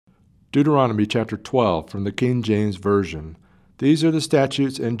Deuteronomy chapter 12 from the King James Version. These are the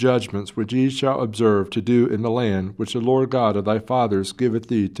statutes and judgments which ye shall observe to do in the land which the Lord God of thy fathers giveth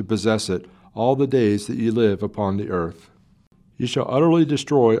thee to possess it all the days that ye live upon the earth. Ye shall utterly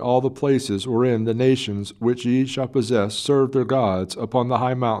destroy all the places wherein the nations which ye shall possess serve their gods, upon the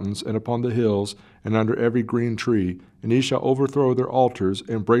high mountains and upon the hills and under every green tree, and ye shall overthrow their altars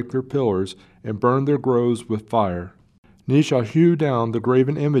and break their pillars and burn their groves with fire. And ye shall hew down the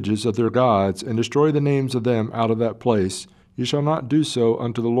graven images of their gods, and destroy the names of them out of that place. Ye shall not do so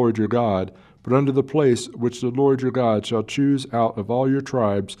unto the Lord your God, but unto the place which the Lord your God shall choose out of all your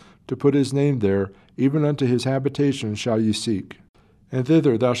tribes to put his name there, even unto his habitation shall ye seek. And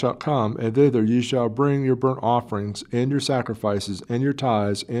thither thou shalt come, and thither ye shall bring your burnt offerings, and your sacrifices, and your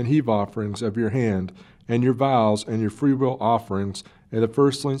tithes, and heave offerings of your hand, and your vows, and your freewill offerings, and the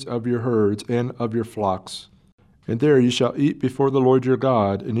firstlings of your herds and of your flocks. And there ye shall eat before the Lord your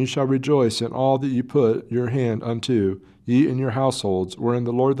God, and ye shall rejoice in all that ye put your hand unto, ye and your households, wherein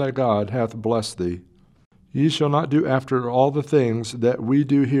the Lord thy God hath blessed thee. Ye shall not do after all the things that we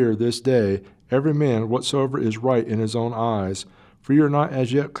do here this day, every man whatsoever is right in his own eyes, for ye are not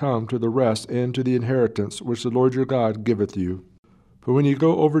as yet come to the rest and to the inheritance which the Lord your God giveth you. But when ye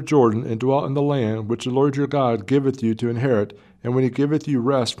go over Jordan, and dwell in the land which the Lord your God giveth you to inherit, and when he giveth you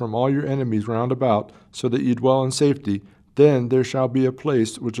rest from all your enemies round about, so that ye dwell in safety, then there shall be a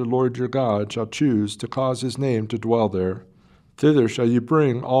place which the Lord your God shall choose to cause his name to dwell there. Thither shall ye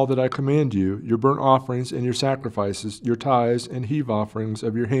bring all that I command you, your burnt offerings and your sacrifices, your tithes and heave offerings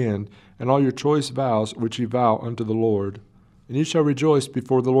of your hand, and all your choice vows which ye vow unto the Lord. And ye shall rejoice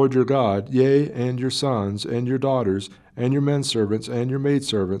before the Lord your God, yea, and your sons, and your daughters, and your menservants, and your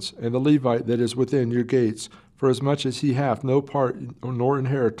maidservants, and the Levite that is within your gates, forasmuch as he hath no part nor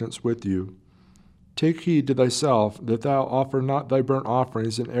inheritance with you. Take heed to thyself, that thou offer not thy burnt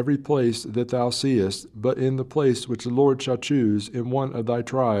offerings in every place that thou seest, but in the place which the Lord shall choose in one of thy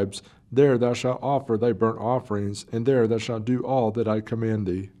tribes. There thou shalt offer thy burnt offerings, and there thou shalt do all that I command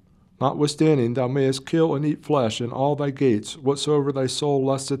thee. Notwithstanding, thou mayest kill and eat flesh in all thy gates, whatsoever thy soul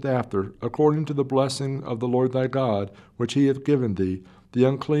lusteth after, according to the blessing of the Lord thy God, which he hath given thee. The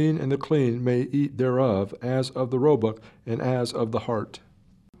unclean and the clean may eat thereof, as of the roebuck and as of the hart.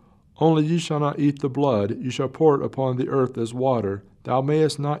 Only ye shall not eat the blood, ye shall pour it upon the earth as water. Thou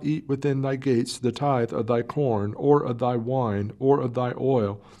mayest not eat within thy gates the tithe of thy corn, or of thy wine, or of thy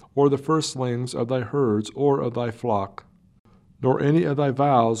oil, or the firstlings of thy herds, or of thy flock. Nor any of thy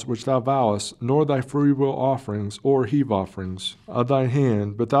vows which thou vowest, nor thy freewill offerings, or heave offerings of thine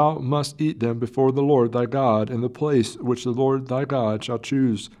hand, but thou must eat them before the Lord thy God in the place which the Lord thy God shall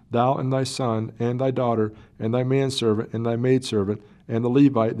choose, thou and thy son, and thy daughter, and thy manservant, and thy maidservant, and the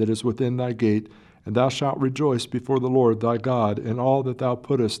Levite that is within thy gate, and thou shalt rejoice before the Lord thy God in all that thou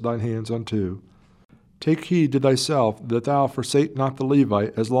puttest thine hands unto. Take heed to thyself that thou forsake not the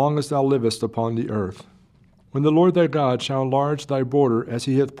Levite as long as thou livest upon the earth. When the Lord thy God shall enlarge thy border as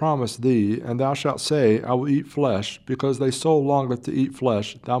he hath promised thee, and thou shalt say, I will eat flesh, because thy soul longeth to eat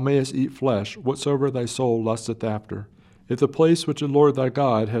flesh, thou mayest eat flesh, whatsoever thy soul lusteth after. If the place which the Lord thy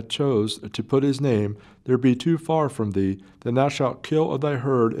God hath chose to put his name, there be too far from thee, then thou shalt kill of thy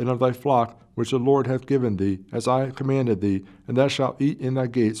herd and of thy flock which the Lord hath given thee, as I commanded thee, and thou shalt eat in thy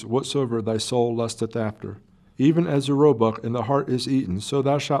gates whatsoever thy soul lusteth after. Even as the roebuck and the hart is eaten, so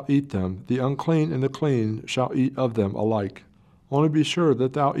thou shalt eat them. The unclean and the clean shall eat of them alike. Only be sure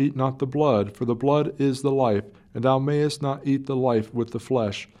that thou eat not the blood, for the blood is the life, and thou mayest not eat the life with the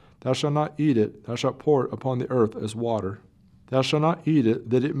flesh. Thou shalt not eat it, thou shalt pour it upon the earth as water. Thou shalt not eat it,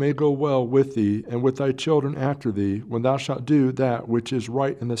 that it may go well with thee, and with thy children after thee, when thou shalt do that which is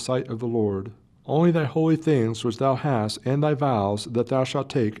right in the sight of the Lord. Only thy holy things which thou hast, and thy vows, that thou shalt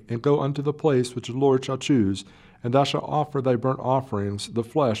take, and go unto the place which the Lord shall choose, and thou shalt offer thy burnt offerings, the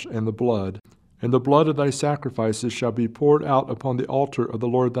flesh and the blood. And the blood of thy sacrifices shall be poured out upon the altar of the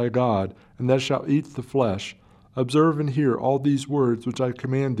Lord thy God, and thou shalt eat the flesh. Observe and hear all these words which I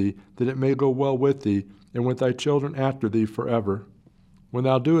command thee, that it may go well with thee, and with thy children after thee forever, when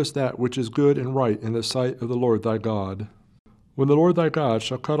thou doest that which is good and right in the sight of the Lord thy God. When the Lord thy God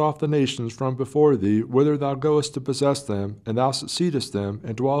shall cut off the nations from before thee, whither thou goest to possess them, and thou succeedest them,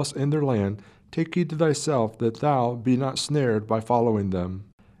 and dwellest in their land, take heed to thyself that thou be not snared by following them.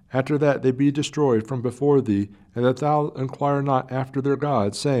 After that they be destroyed from before thee, and that thou inquire not after their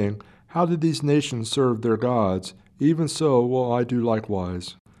gods, saying, How did these nations serve their gods? Even so will I do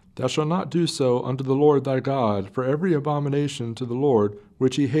likewise. Thou shalt not do so unto the Lord thy God, for every abomination to the Lord,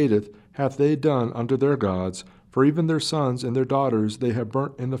 which he hateth, hath they done unto their gods, for even their sons and their daughters they have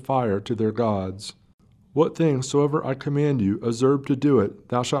burnt in the fire to their gods. What things soever I command you, observe to do it.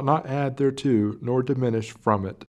 Thou shalt not add thereto, nor diminish from it.